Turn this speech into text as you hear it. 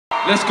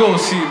Let's go,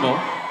 Simo.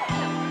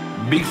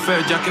 Big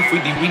fur jacket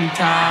with the wing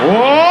tie.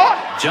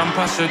 What?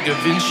 Jumper so Da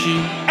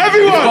Vinci.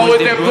 Everyone! Go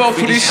with them, go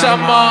for the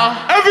summer.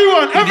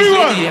 Everyone,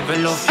 everyone!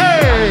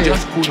 Hey!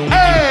 Just cool and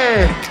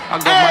hey! I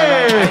got my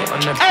right eye on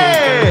the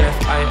page,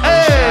 left eye on the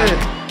side.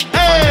 If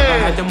I never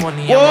had the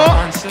money, I'm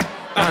my answer.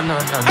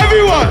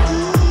 Everyone!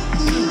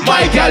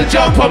 My girl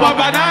jump on my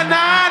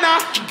banana,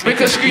 make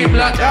her scream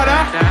like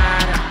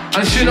da-da,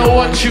 and she don't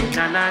want you.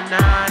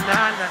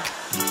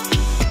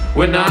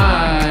 When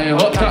I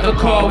hopped out the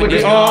car with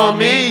the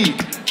army,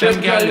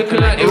 them girl looking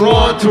like they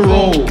want to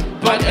roll.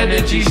 Bad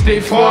energy stay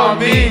for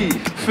me.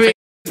 Things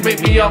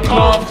make me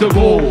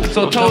uncomfortable.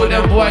 So tell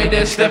them boy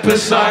they step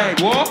aside.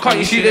 Can't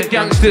you see the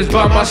gangsters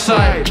by my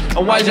side?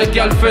 And why's your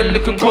girlfriend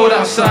looking cold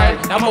outside?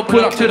 I'ma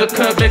pull up to the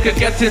curb, make her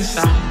get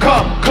inside.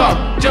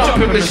 Come,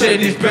 jump in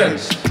Mercedes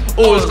Benz.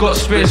 Always got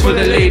space for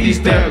the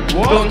ladies then.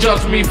 Don't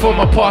judge me for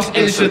my past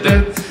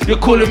incident. You're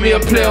calling me a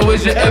player,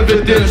 where's your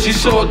evidence? You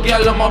saw a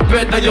girl on my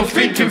bed, now you're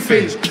thinking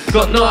things.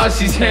 Don't know how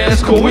she's here,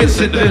 it's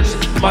coincidence.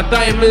 My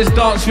diamonds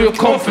dance with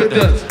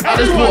confidence. I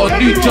just bought a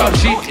new job,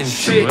 she in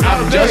shit.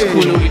 I'm just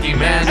coolin' with you,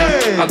 man.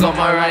 I got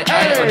my right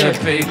eye on the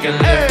pig and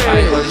left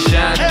eye on the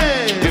shine.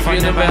 If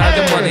you never had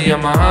the money in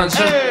my hands,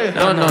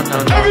 no.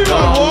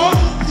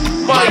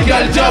 My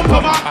girl jump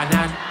on my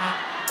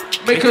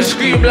banana, make her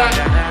scream like,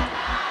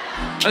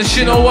 and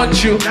she don't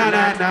want you.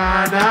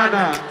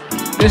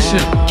 Listen,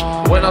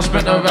 when I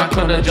spent a rack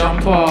on the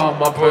jumper,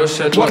 my bro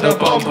said, what the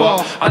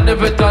bumper? I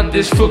never done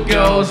this for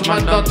girls,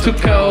 man done to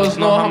girls.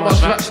 Know how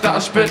much racks that I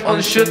spent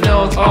on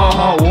Chanel's.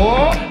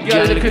 What?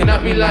 Yeah, looking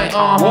at me like,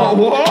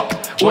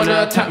 what?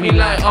 Wanna attack me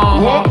like,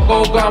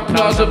 Go Grand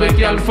Plaza, big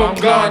girl from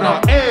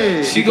Ghana.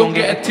 She gon'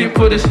 get a tip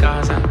for this.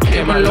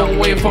 Came a long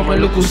way from a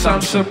local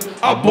Samsung.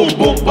 I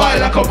boom, buy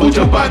like a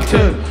butcher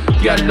bantam.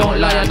 Yeah, don't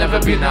lie, I never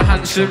been that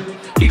handsome.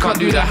 He can't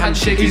do the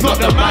handshake, he's not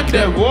the man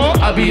there.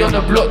 I be on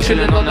the block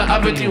chilling on the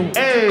avenue.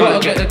 Gotta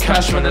get the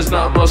cash when there's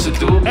nothing else to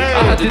do. I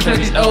had to take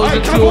these L's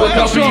and do a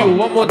W.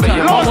 One more time.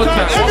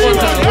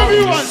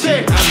 Everyone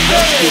say, I'm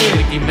just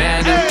cool,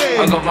 man.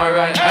 I got my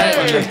right eye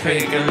on the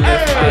pig and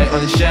left eye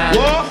on the shine.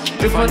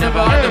 If I never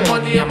had the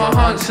money, I'm a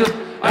handsome.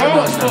 I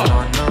must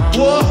not.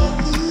 What?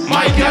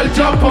 My girl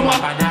jump on my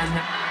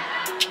banana,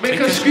 make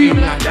her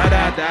scream like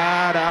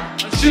da.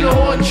 She don't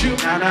want you.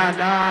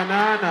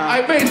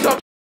 I made some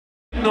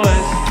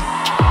noise.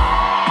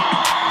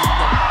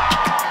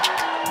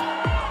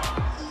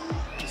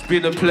 It's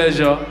been a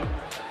pleasure.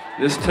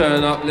 Let's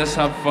turn up, let's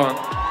have fun.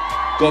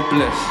 God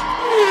bless.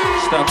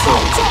 Stacko.